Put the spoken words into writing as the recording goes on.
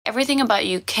everything about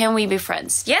you. Can we be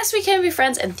friends? Yes, we can be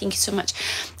friends, and thank you so much.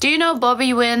 Do you know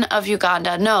Bobby Wynn of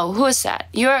Uganda? No. Who is that?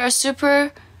 You're a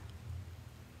super...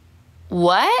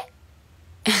 What?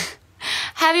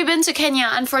 Have you been to Kenya?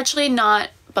 Unfortunately not,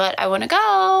 but I want to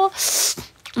go.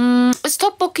 Is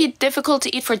tteokbokki difficult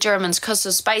to eat for Germans because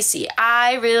it's spicy?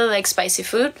 I really like spicy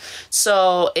food,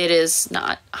 so it is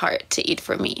not hard to eat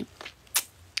for me.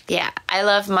 Yeah, I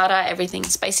love mara, everything.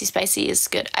 Spicy is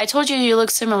good. I told you you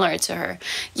look similar to her.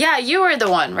 Yeah, you were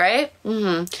the one, right?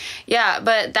 Yeah,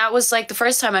 but that was like the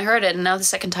first time I heard it, and now the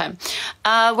second time.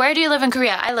 Where do you live in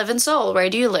Korea? I live in Seoul. Where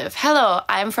do you live? Hello,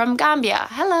 I'm from Gambia.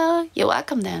 Hello, you're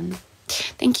welcome then.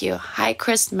 Thank you. Hi,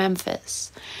 Chris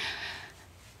Memphis.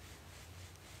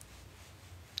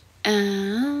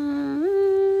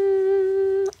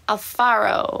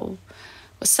 Alfaro,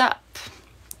 what's up?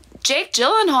 Jake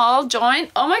Gyllenhaal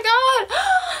joined. Oh my god,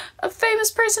 a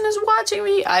famous person is watching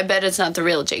me. I bet it's not the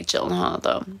real Jake Gyllenhaal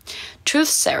though. Truth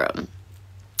Serum.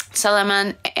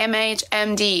 Salaman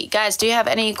MHMD. Guys, do you have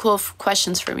any cool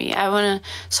questions for me? I want to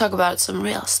talk about some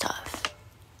real stuff.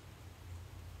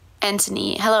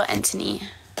 Anthony. Hello, Anthony.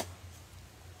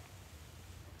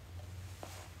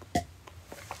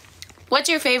 What's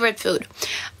your favorite food?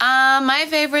 My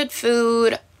favorite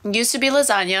food used to be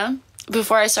lasagna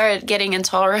before I started getting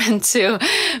intolerant to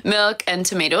milk and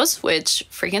tomatoes, which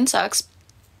freaking sucks.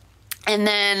 And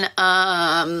then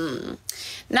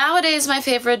nowadays my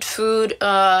favorite food,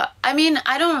 I mean,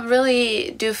 I don't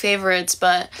really do favorites,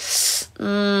 but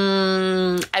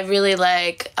I really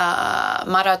like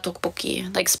mara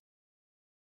tteokbokki, like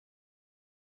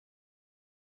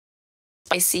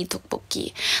spicy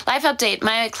tteokbokki. Life update.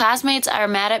 My classmates are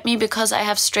mad at me because I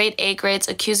have straight A grades,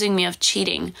 accusing me of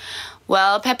cheating.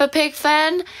 Well, Peppa Pig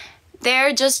fan,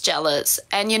 they're just jealous.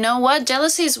 And you know what?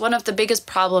 Jealousy is one of the biggest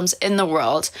problems in the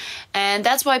world. And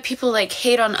that's why people like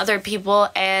hate on other people.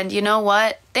 And you know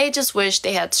what? They just wish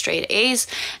they had straight A's.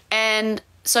 And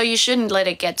so you shouldn't let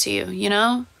it get to you, you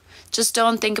know? Just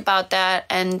don't think about that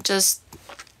and just,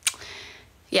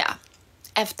 yeah,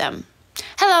 F them.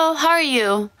 Hello, how are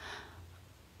you?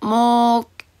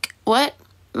 What?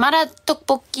 Mara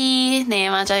tteokbokki. 네,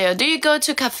 맞아요. Do you go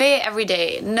to cafe every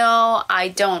day? No, I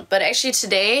don't. But actually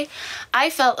today, I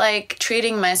felt like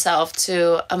treating myself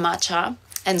to a matcha.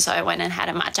 And so I went and had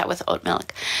a matcha with oat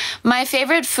milk. My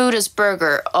favorite food is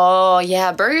burger. Oh,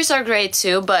 yeah, burgers are great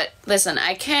too. But listen,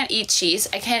 I can't eat cheese.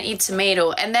 I can't eat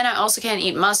tomato. And then I also can't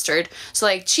eat mustard. So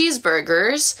like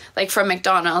cheeseburgers, like from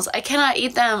McDonald's, I cannot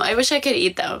eat them. I wish I could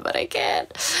eat them, but I can't.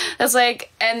 It's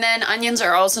like, and then onions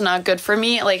are also not good for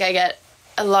me. Like I get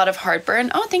a lot of heartburn.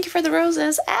 Oh, thank you for the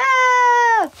roses.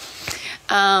 Ah!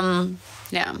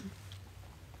 Yeah.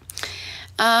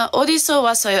 어디서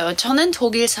왔어요? 저는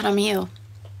독일 사람이에요.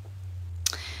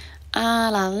 La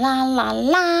la la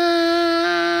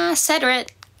la.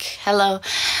 Cedric. Hello.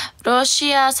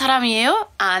 러시아 사람이에요?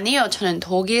 아니요, 저는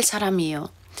독일 사람이에요.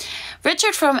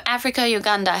 Richard from Africa,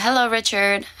 Uganda. Hello,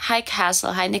 Richard. Hi,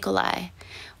 Castle. Hi, Nikolai.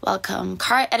 Welcome.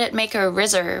 Car edit maker,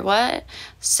 Rizzer. What?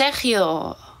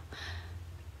 Sergio.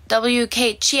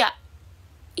 WK Chia.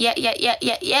 Yeah.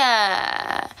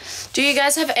 Do you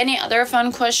guys have any other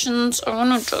fun questions? I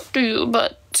want to talk to you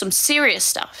about some serious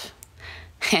stuff.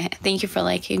 Thank you for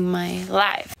liking my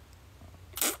live.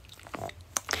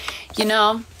 You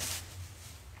know,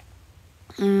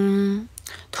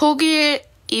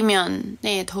 독일이면,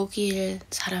 네, 독일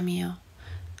사람이에요.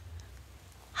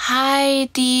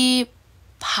 하이디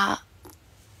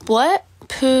what?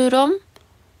 프롬?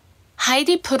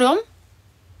 하이디 프롬?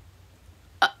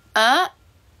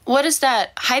 What is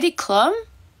that? Heidi Klum?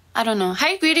 I don't know.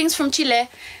 Hi, greetings from Chile.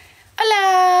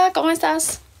 Hola, ¿cómo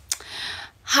estás?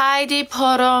 Heidi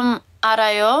Porom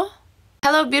알아요?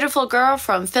 Hello, beautiful girl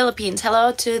from Philippines.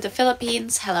 Hello to the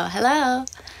Philippines. Hello, hello.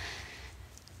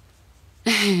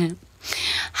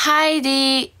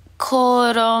 하이디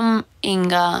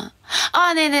클럼인가?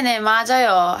 아, 네네네,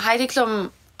 맞아요. 하이디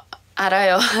클럼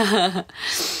알아요.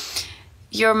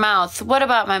 Your mouth. What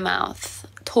about my mouth?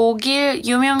 독일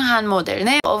유명한 모델.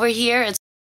 네, over here it's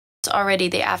already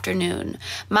the afternoon.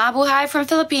 Mabuhay from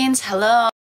Philippines. Hello.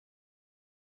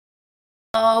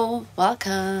 Oh,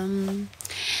 welcome.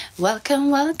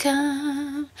 Welcome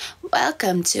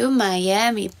to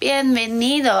Miami.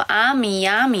 Bienvenido a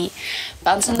Miami.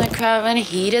 Bouncing the crowd when the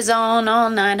heat is on all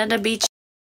night at the beach.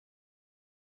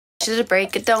 To the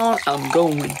break of dawn, I'm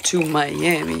going to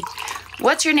Miami.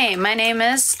 What's your name? My name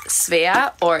is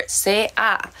Svea or Sea.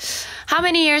 How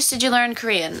many years did you learn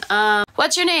Korean?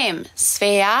 What's your name?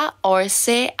 Svea or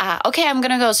Sea. Okay, I'm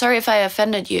gonna go. Sorry if I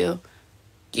offended you.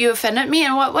 You offended me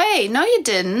in what way? No, you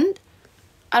didn't.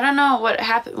 I don't know what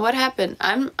happened.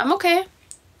 I'm okay.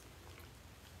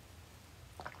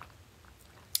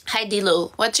 Hi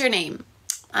Dilu, what's your name?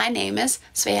 My name is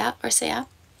Svea or Sea.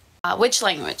 Which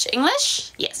language?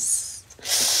 English?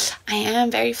 Yes. I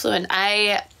am very fluent.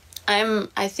 I'm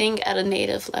I think at a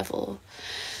native level.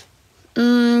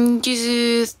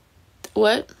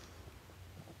 What?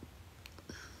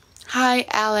 Hi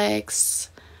Alex.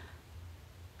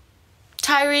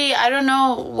 Tyree, I don't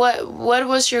know what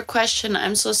was your question.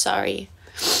 I'm so sorry.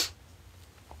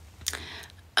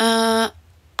 I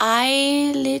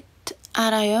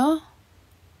알아요?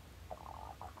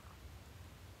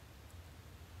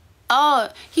 Oh,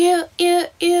 you,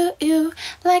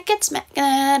 like it's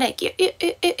magnetic.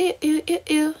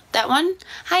 You. That one?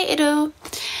 Hi, Edo.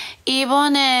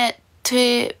 이번에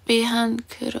데뷔한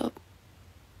그룹.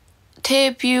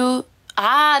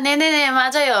 네네네,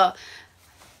 맞아요.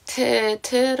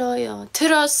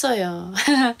 들었어요.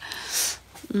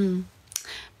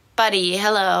 Buddy,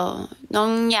 hello.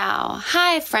 농야오.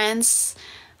 Hi, friends.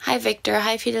 Hi, Victor.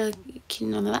 Hi, Fidel.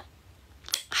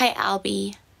 Hi,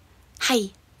 Albie.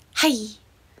 Hi.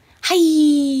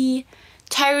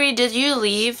 Tyree, did you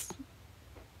leave?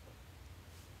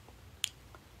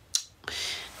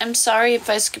 I'm sorry if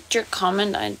I skipped your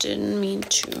comment. I didn't mean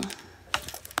to.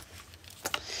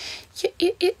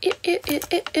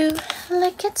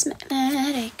 Like it's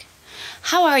magnetic.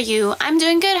 How are you? I'm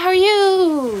doing good. How are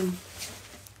you?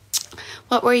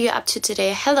 What were you up to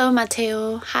today? Hello,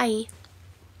 Mateo. Hi.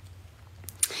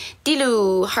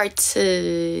 Dilu, hearts.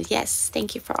 Yes,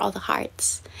 thank you for all the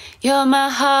hearts. You're my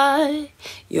heart,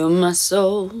 you're my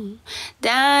soul.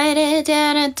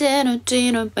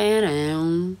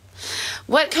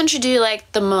 What country do you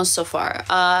like the most so far?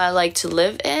 Like to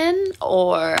live in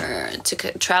or to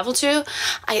travel to?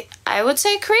 I would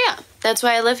say Korea. That's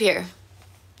why I live here.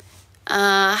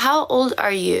 How old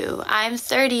are you? I'm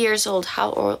 30 years old.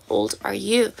 How old are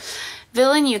you?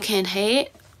 Villain you can't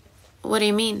hate? What do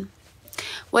you mean?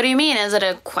 What do you mean? Is it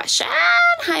a question?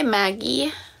 Hi,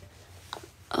 Maggie.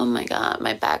 Oh my god,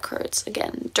 my back hurts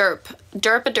again.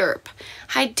 Derp.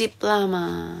 Hi,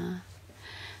 Diploma.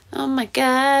 Oh my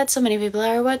god, so many people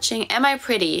are watching. Am I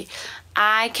pretty?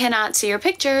 I cannot see your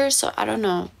pictures, so I don't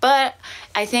know. But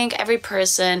I think every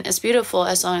person is beautiful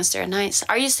as long as they're nice.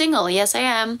 Are you single? Yes, I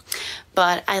am.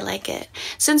 But I like it.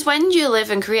 Since when do you live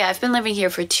in Korea? I've been living here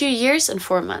for 2 years and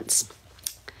 4 months.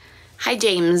 Hi,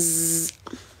 James.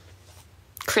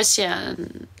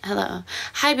 Christian. Hello.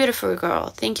 Hi, beautiful girl.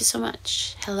 Thank you so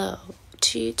much. Hello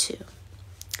to you too.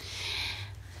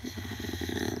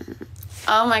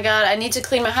 Oh my god, I need to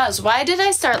clean my house. Why did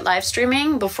I start live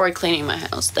streaming before cleaning my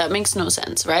house? That makes no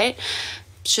sense, right?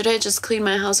 Should I just clean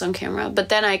my house on camera? But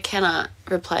then I cannot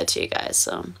reply to you guys,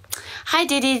 so. Hi,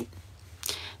 Didi.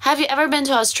 Have you ever been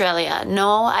to Australia?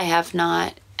 No, I have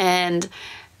not. And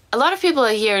a lot of people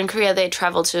here in Korea, they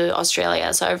travel to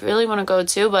Australia, so I really want to go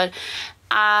too, but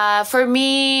for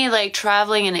me, like,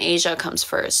 traveling in Asia comes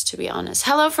first, to be honest.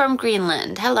 Hello from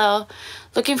Greenland. Hello.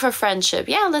 Looking for friendship.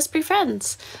 Yeah, let's be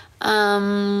friends.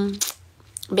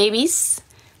 Babies.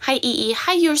 Hi, EE.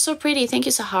 Hi, you're so pretty. Thank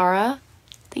you, Sahara.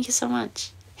 Thank you so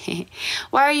much.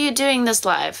 Why are you doing this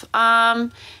live?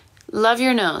 Love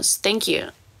your nose. Thank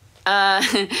you.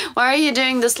 Why are you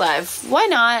doing this live? Why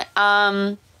not?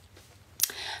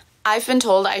 I've been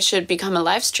told I should become a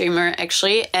live streamer,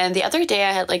 actually, and the other day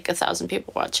I had like 1,000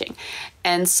 people watching.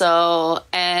 And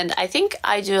I think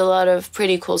I do a lot of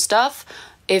pretty cool stuff.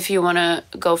 If you want to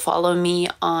go follow me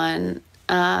on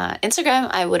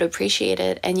Instagram, I would appreciate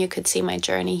it, and you could see my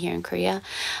journey here in Korea.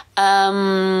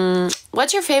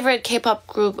 What's your favorite K-pop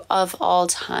group of all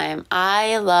time?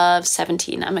 I love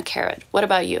 17. I'm a carrot. What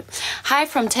about you? Hi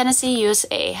from Tennessee,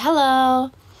 USA. Hello.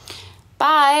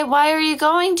 Bye. Why are you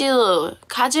going, Dilu?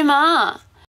 가지마.